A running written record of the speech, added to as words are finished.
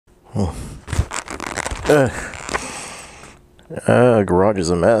Garage is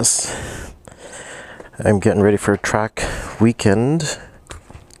a mess. I'm getting ready for a track weekend.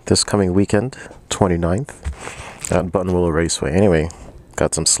 This coming weekend, 29th, at Buttonwillow Raceway. Anyway,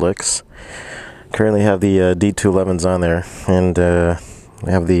 got some slicks. Currently have the D211s on there, and I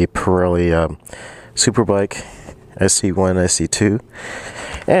have the Pirelli Superbike SC1, SC2,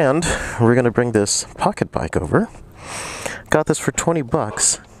 and we're gonna bring this pocket bike over. Got this for 20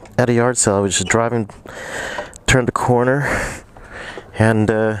 bucks at a yard sale. I was just driving, turned the corner,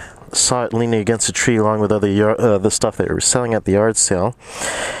 and saw it leaning against a tree along with other the stuff that they were selling at the yard sale.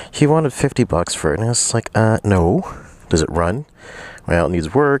 He wanted 50 bucks for it, and I was like, no. Does it run? Well, it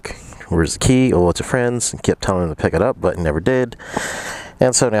needs work. Where's the key? Oh, it's a friend's. And kept telling him to pick it up, but he never did.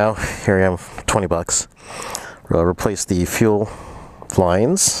 And so now, here I am, 20 bucks. I'll replace the fuel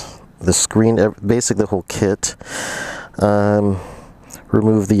lines, the screen, basically the whole kit.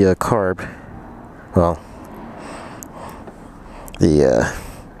 Remove the carb. Well,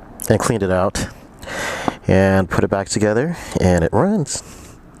 and cleaned it out. And put it back together, and it runs.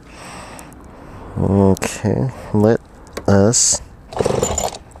 Okay, let us...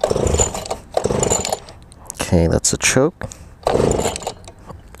 Okay, that's a choke.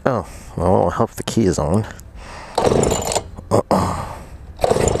 Oh, well, I'll help the key is on.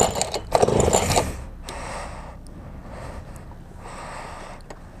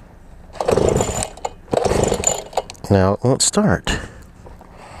 Now it won't start.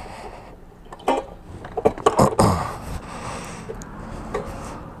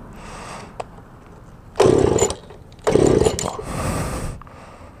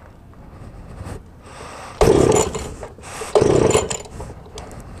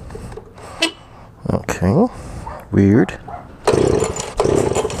 Okay, weird.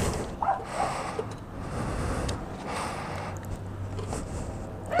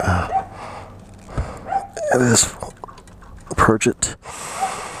 This purge it,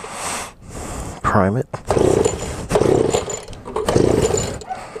 prime it.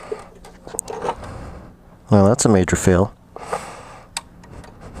 Well, that's a major fail.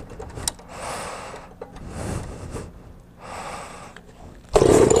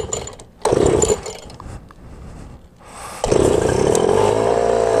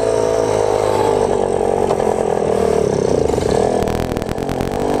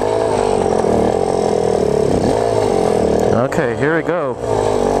 Okay, here we go.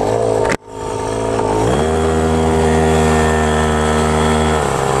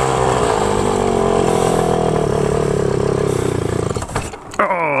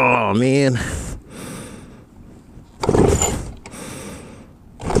 Oh, man.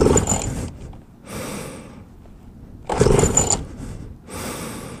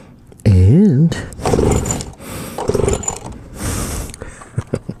 And...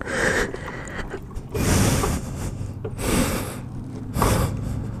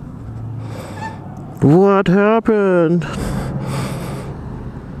 What happened?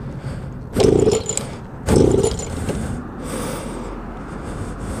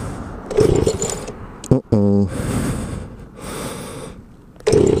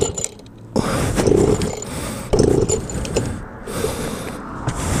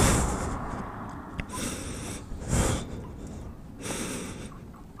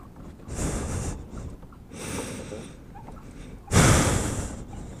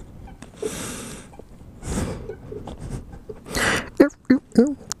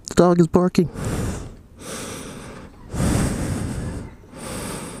 The dog is barking.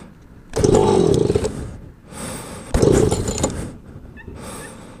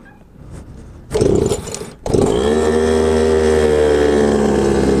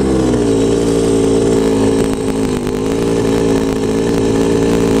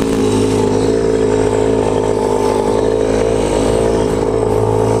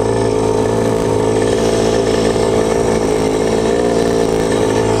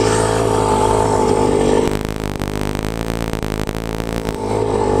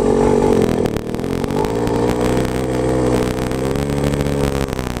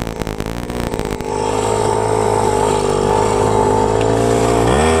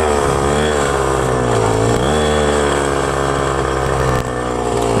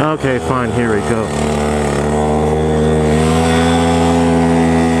 Okay, fine, here we go.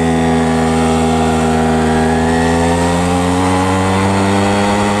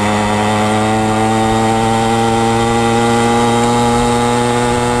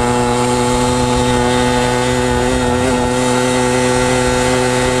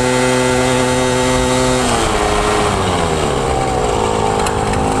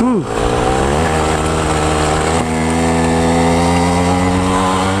 Whew.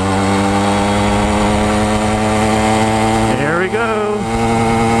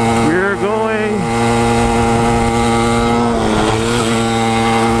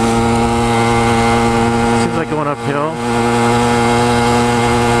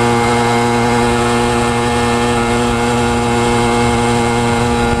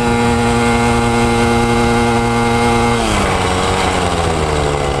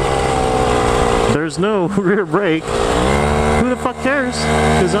 rear brake. Who the fuck cares?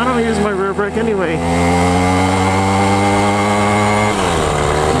 Because I don't use my rear brake anyway.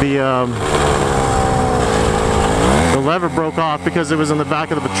 The lever broke off because it was in the back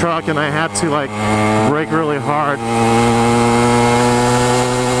of the truck and I had to like brake really hard.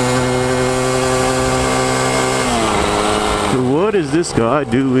 What is this guy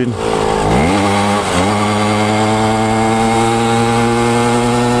doing?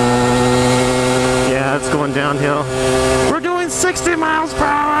 Yeah, it's going downhill. We're doing 60 miles per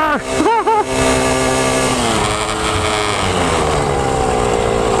hour!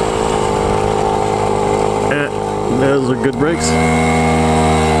 Those are good brakes.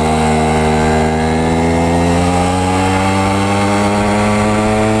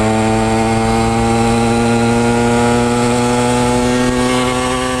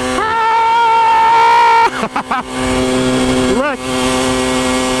 Look!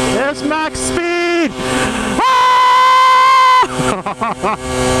 There's max speed!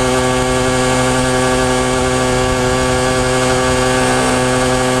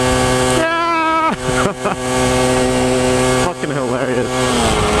 Yeah! Fucking hilarious.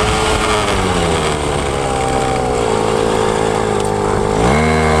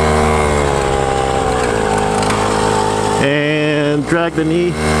 And drag the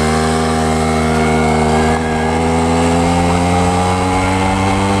knee.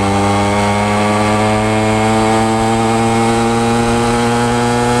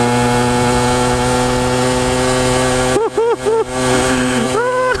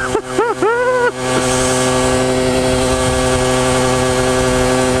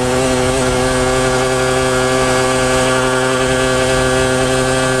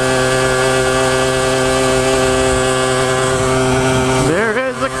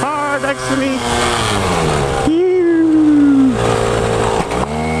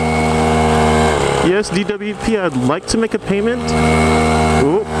 Yes, DWP, I'd like to make a payment.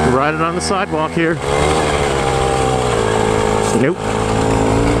 Ooh, right it on the sidewalk here. Nope.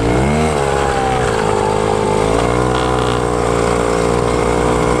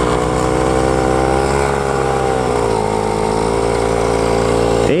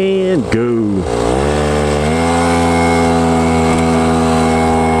 And go.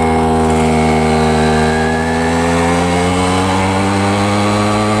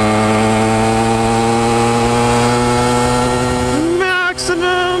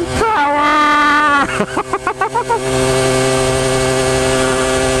 Maximum power!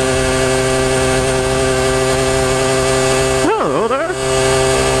 Hello there.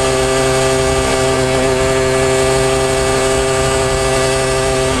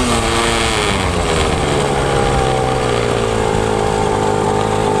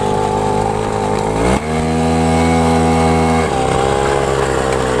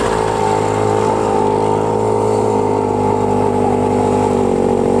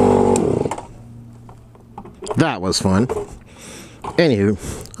 That was fun. Anywho,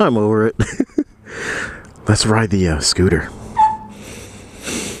 I'm over it. Let's ride the scooter.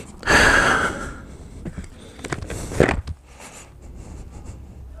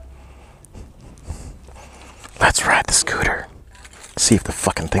 Let's ride the scooter. See if the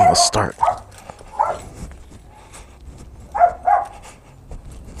fucking thing will start.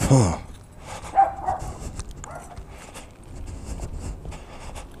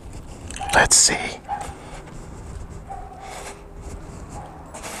 Let's see.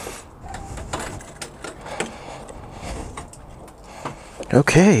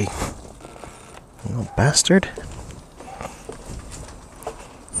 Okay, little bastard.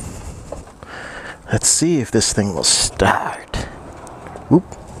 Let's see if this thing will start. Whoop.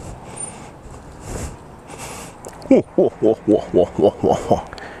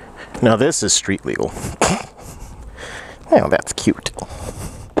 Now this is street legal. Oh, that's cute.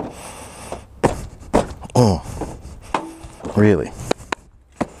 Oh, really?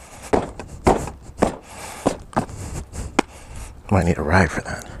 Might need a rag for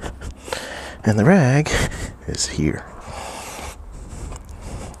that. And the rag is here.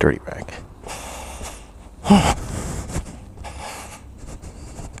 Dirty rag.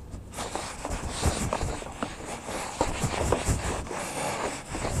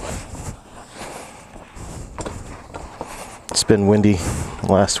 It's been windy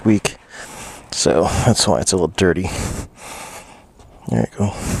last week, so that's why it's a little dirty. There you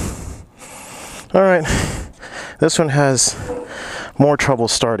go. Alright, this one has more trouble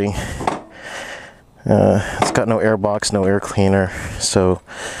starting. It's got no air box, no air cleaner, so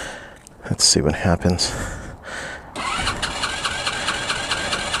let's see what happens.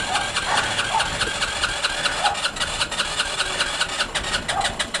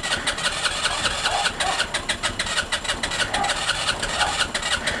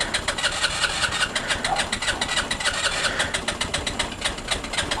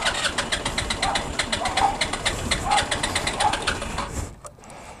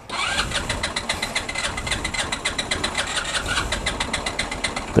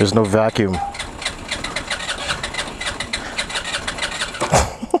 There's no vacuum.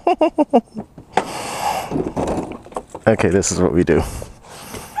 Okay, this is what we do.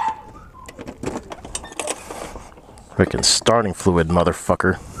 Freaking starting fluid,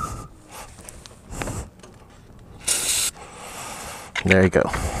 motherfucker. There you go.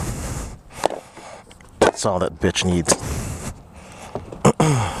 That's all that bitch needs.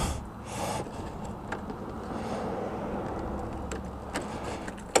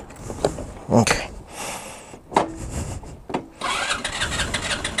 Okay.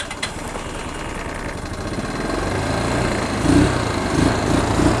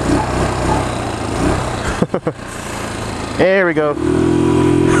 There we go.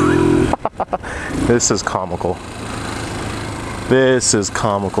 This is comical. This is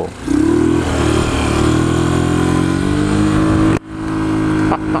comical.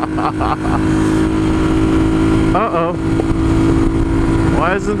 Uh-oh.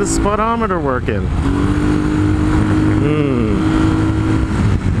 Why isn't the speedometer working?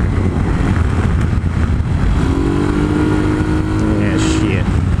 Yeah, shit.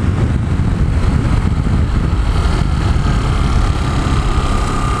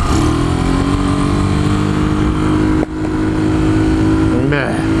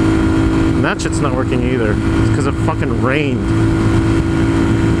 And that shit's not working either. It's because it fucking rained.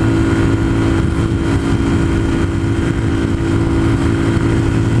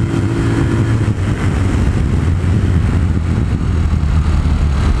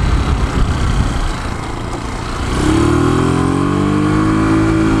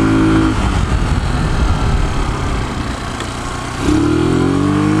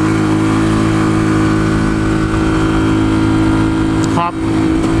 Hop.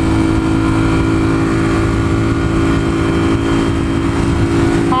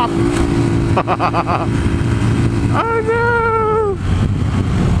 Hop. Oh no!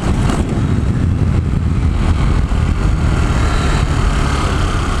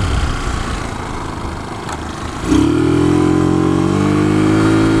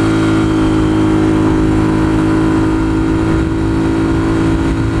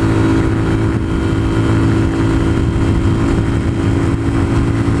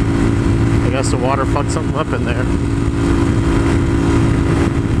 I guess the water fucked something up in there.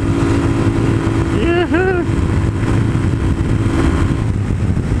 Yeah.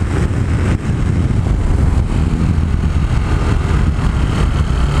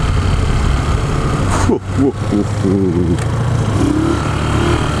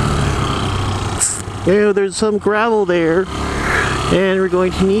 Yeah, there's some gravel there, and we're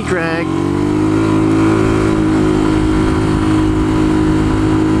going to knee drag.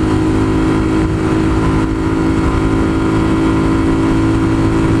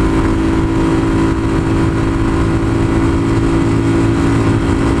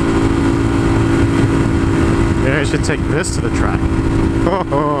 Maybe I should take this to the track.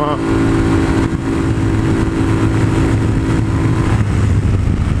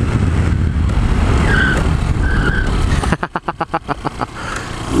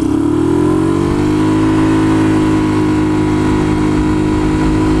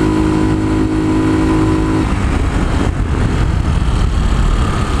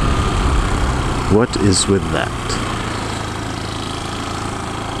 What is with that?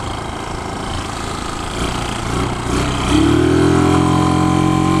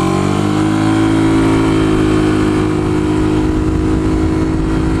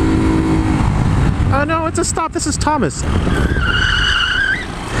 Oh no, it's a stop. This is Thomas.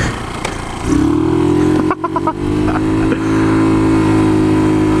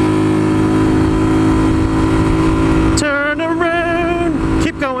 Turn around.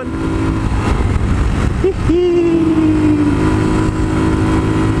 Keep going.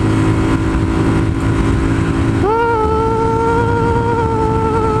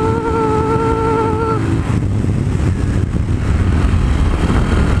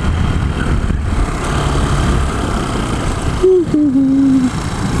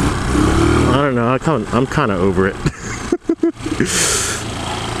 I don't know, I'm kind of over it.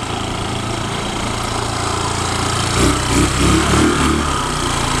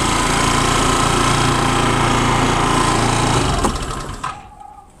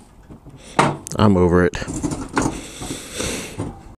 I'm over it.